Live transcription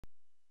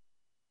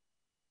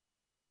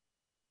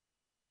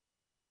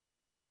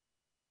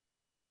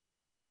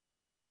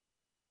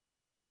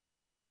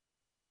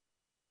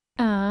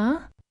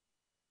Un,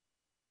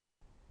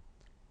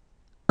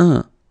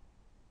 1,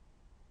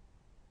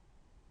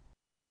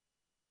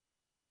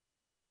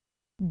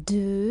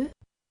 deux,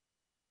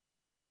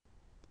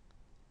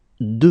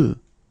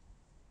 2,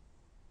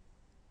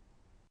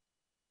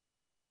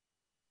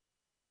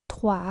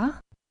 trois,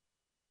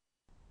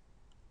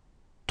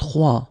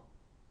 3,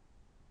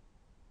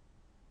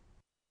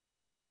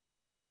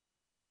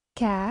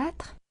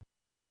 quatre,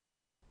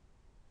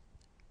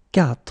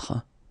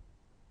 4,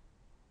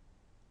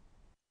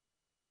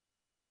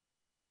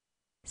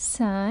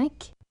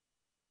 cinq,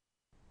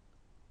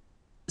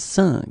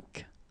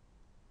 5,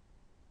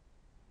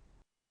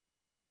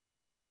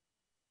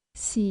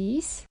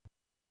 six,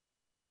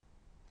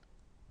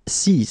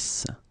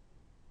 6,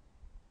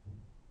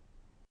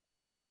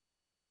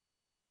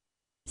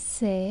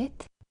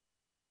 sept,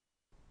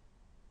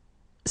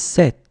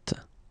 7,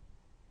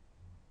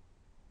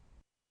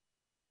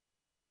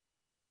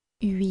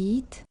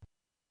 huit,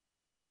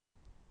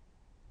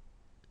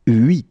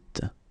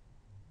 8,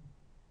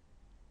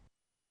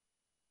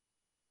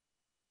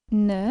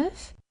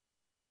 neuf,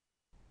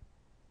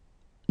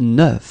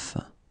 9,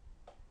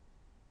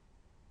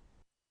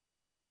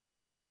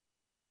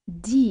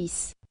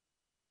 10,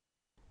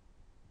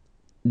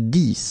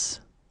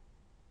 10,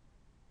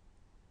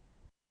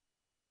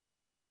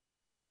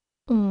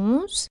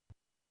 11,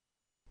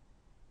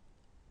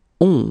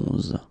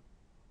 11,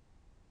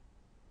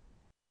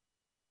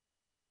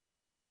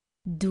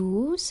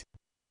 douze,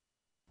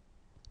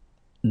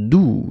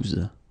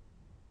 12,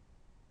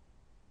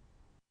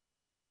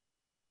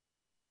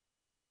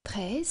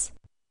 treize,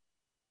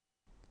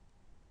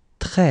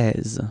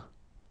 13,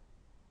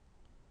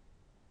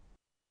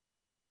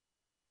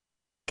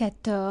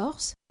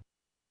 quatorze,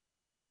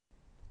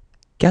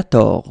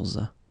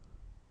 14,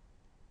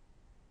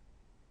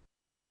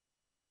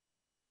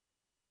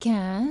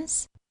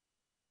 quinze,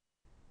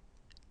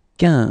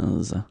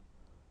 15,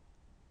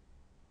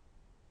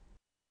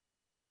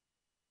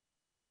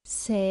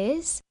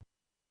 seize,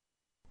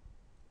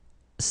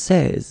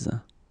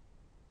 16,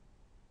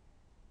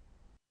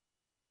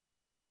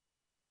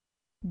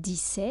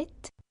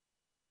 17,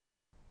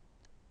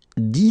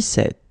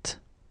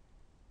 17,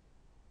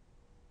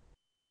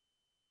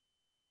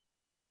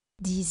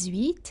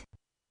 18,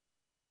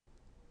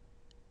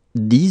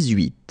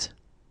 18,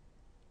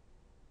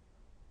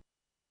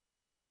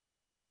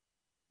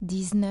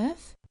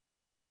 19,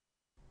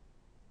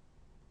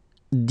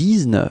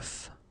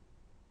 19,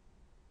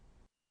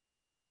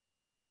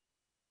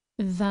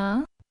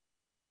 20,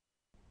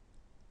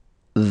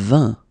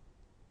 20,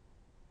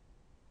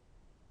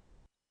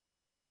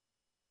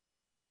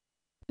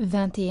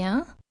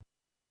 21,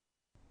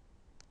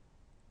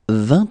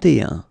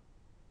 21,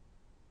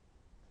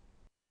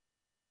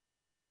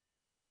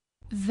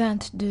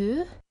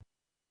 22,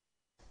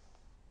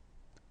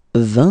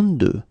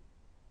 22,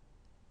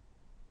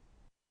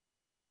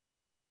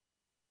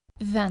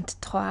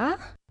 23,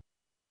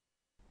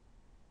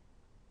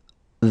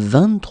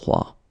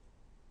 23,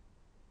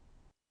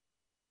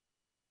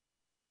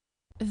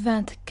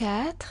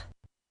 24,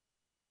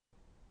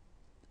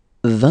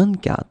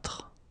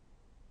 24,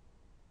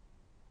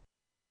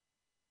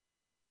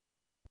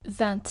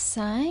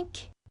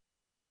 25,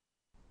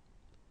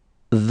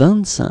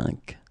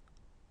 25,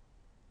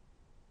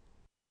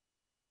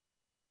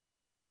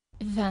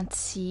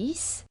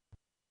 26,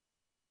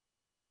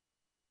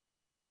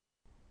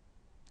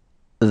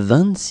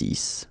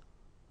 26,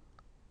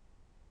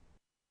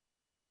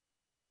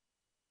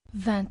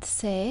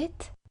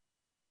 27,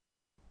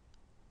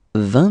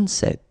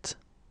 27,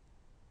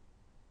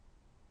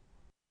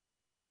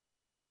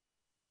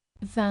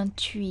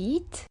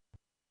 28,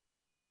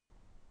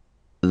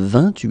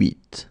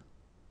 28,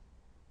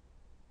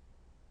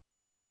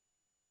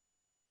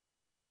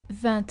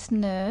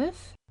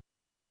 29,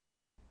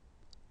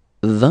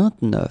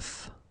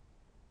 29,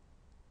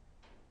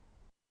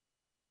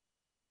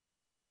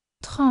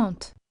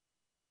 30,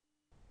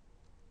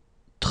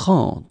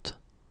 30,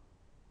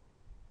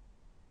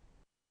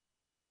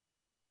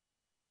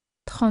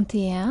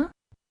 31,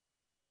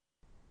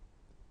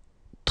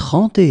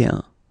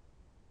 31,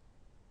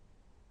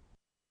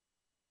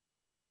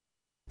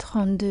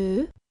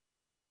 32,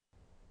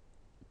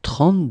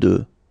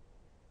 32,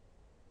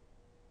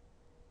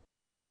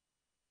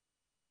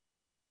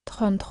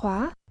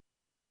 33,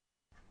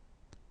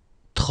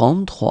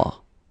 33,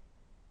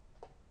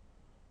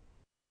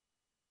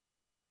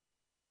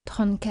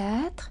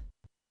 34,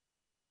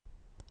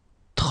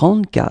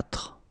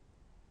 34,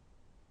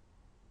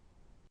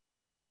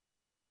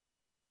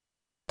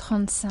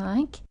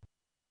 35,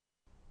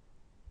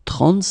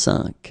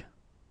 35,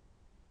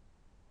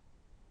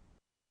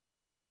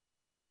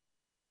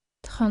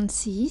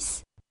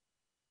 36,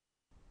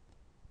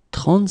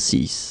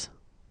 36,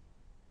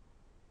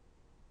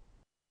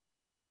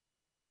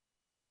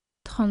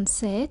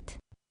 37,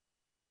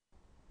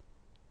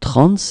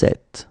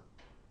 37,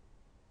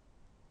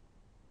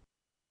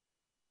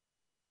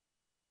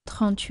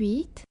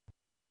 38,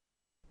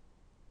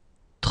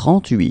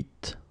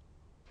 38,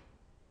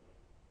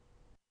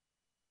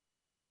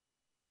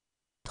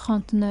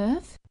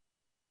 39,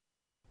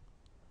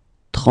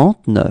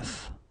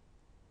 39,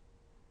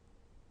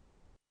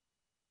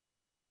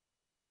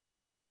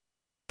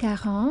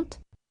 40,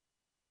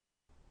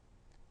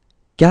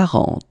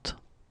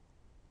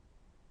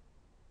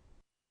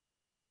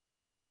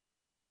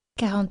 40,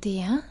 41,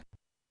 41,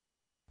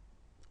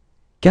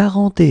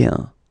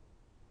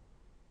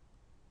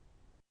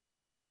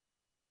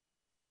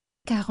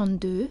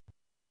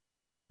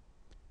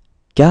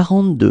 42,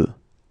 42,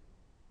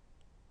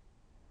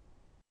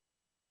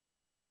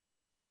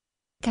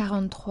 43,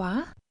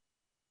 43,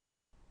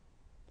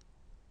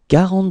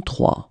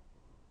 44,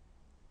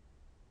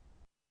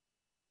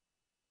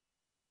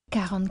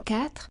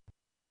 44,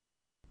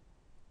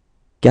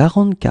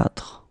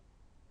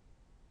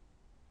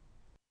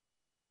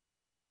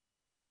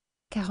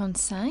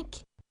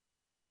 45,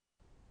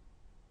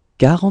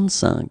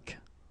 45,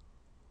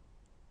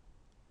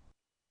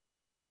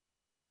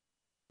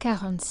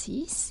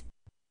 46,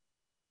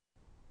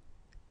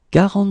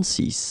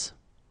 46,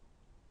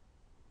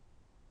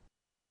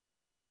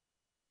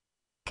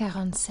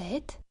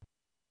 47,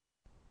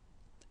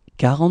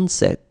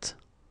 47,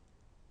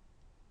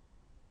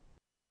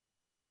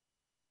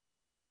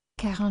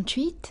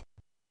 48,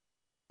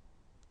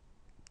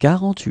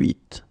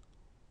 48,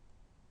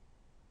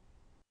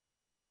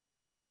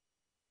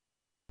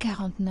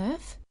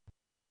 49,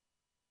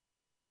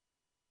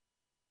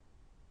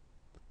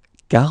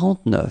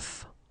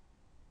 49,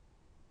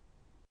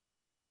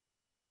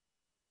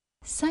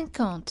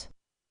 50,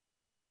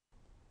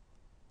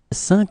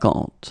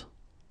 50,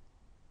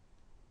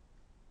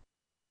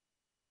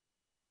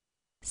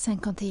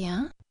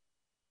 51,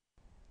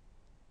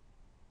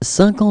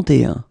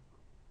 51,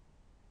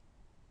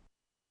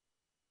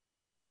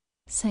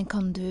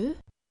 52,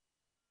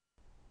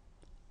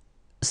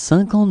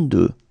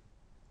 52,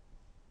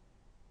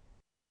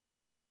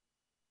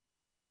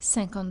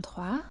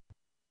 53,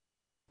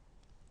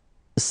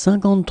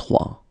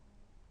 53,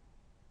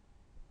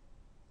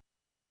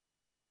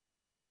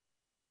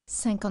 54,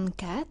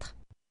 54,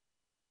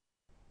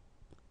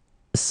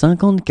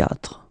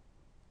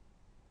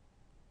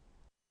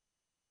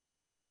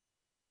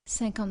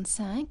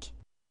 55,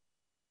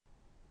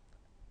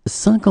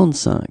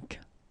 55,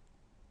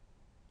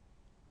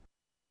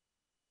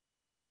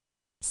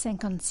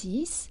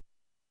 56,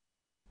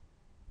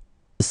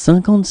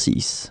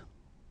 56,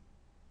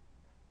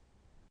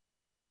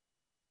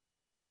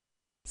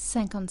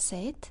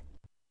 57,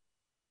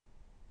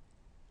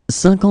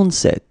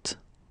 57,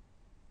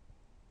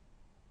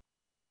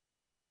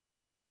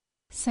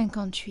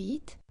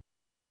 58,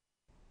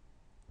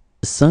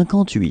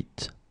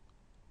 58,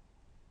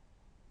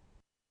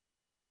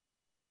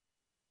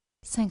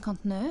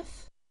 59,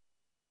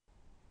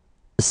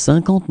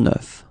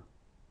 59,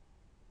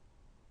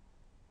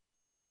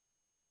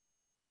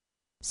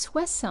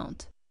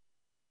 60,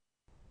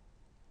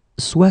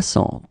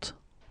 60,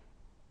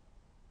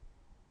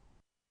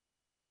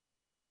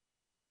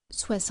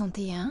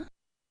 61,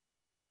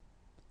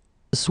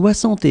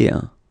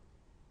 61,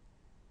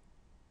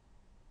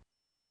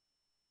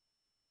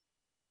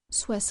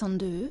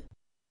 62,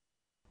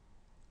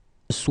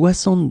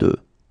 62,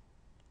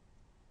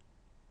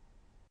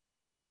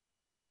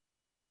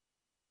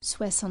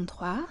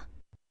 63,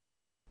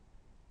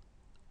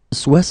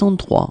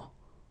 63,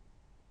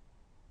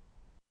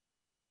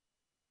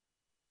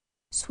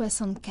 64,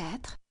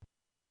 64,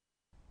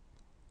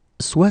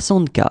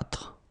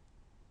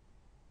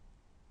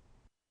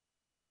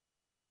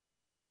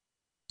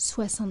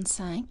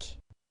 65,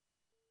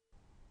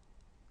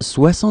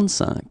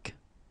 65,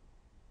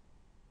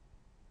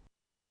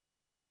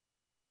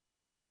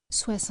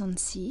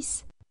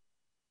 66,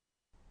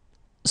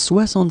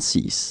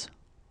 66,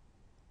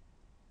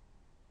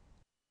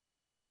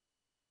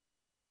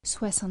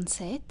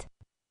 67,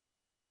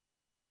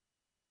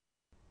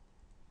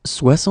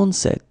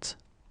 67,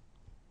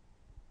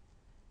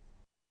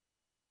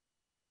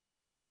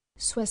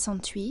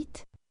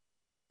 68,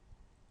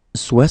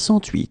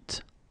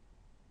 68,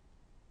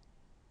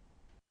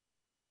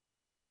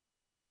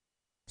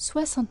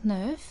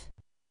 69,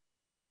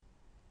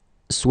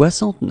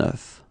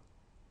 69,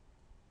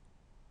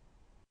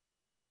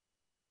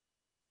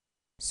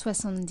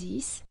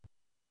 70,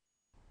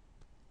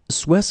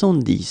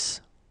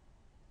 70,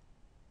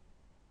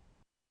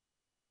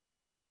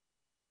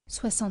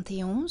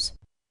 71,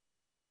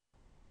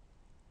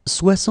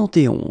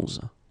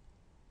 71,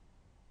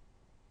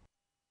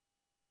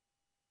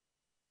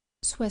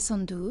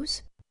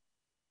 72,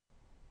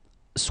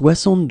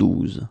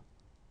 72,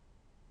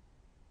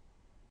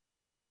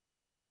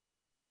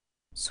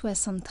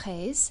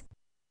 73,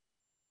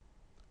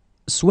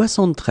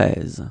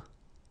 73,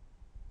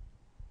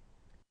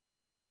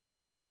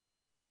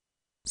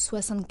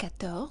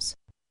 74,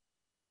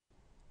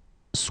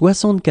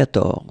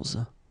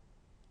 74,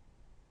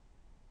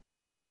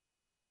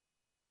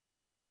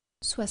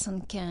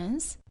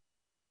 75,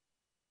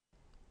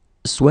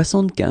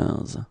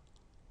 75,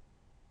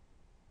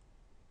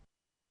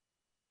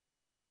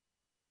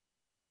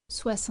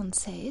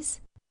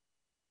 76,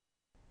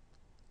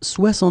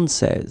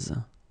 76,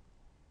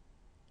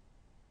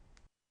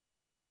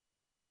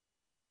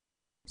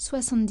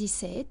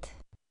 77,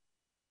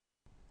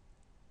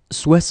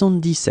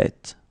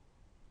 77,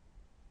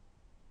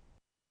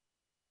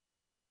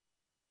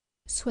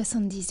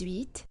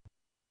 78,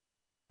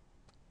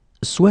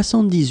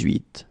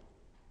 78,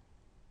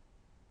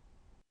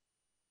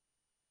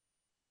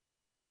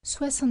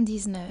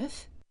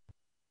 79,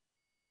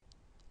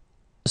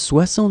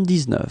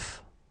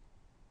 79,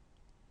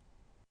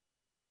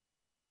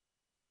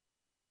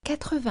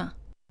 80,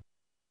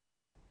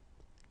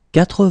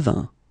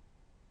 80,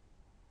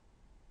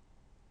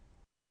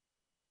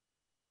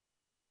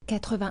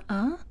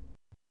 81,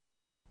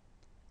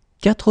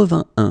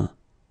 81,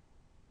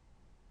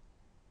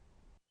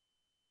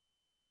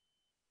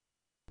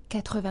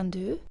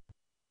 82,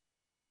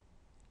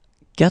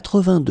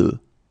 82,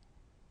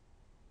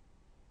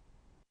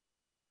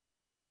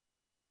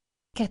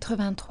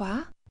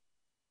 83,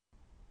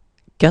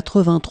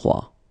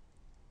 83,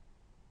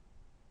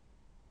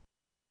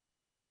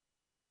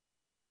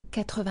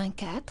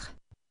 84,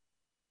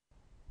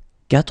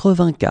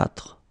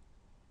 84,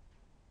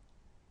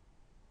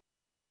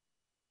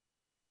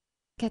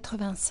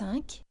 85,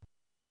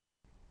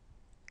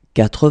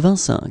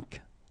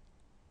 85,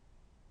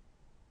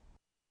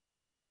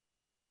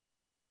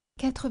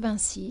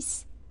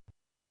 86,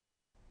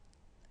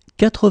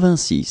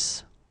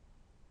 86,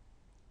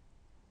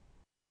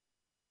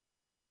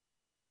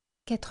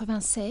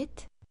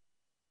 87,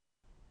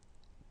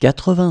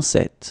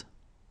 87,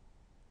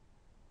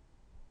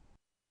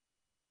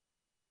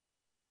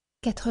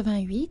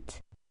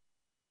 88,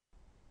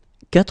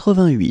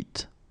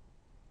 88,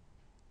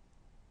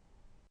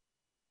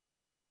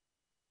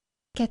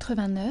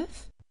 89,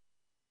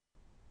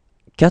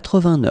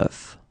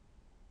 89,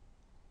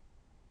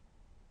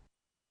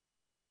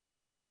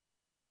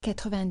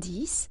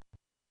 90,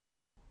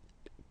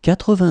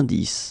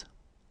 90,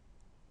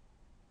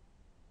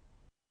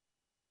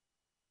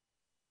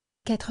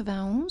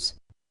 91,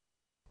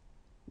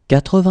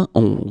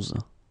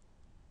 91,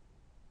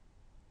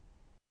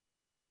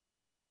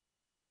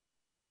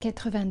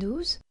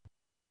 92,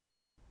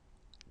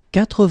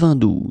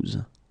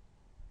 92,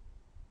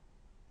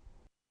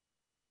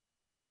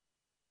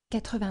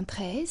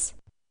 93,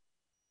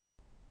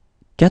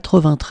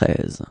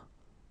 93,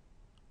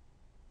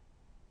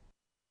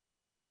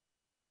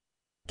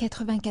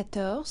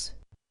 94,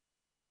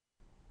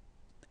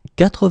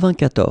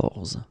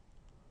 94,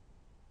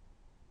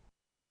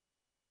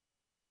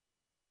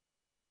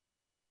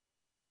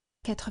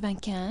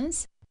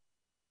 95,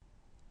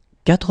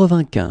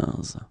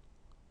 95,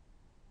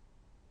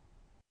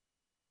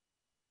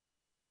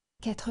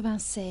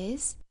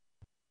 96,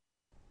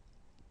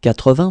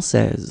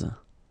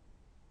 96,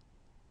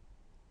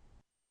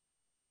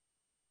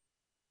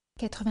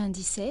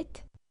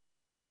 97,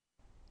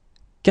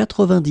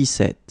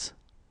 97,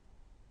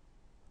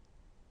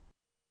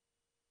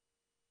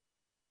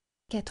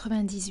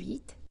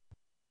 98,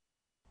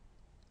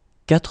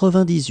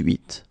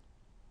 98,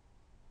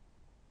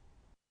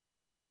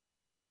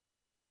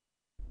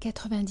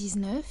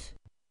 99,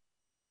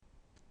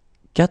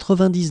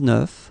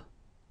 99,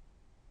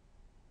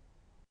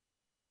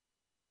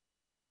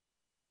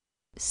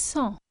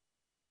 100,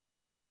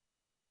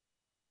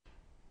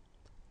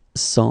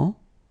 100,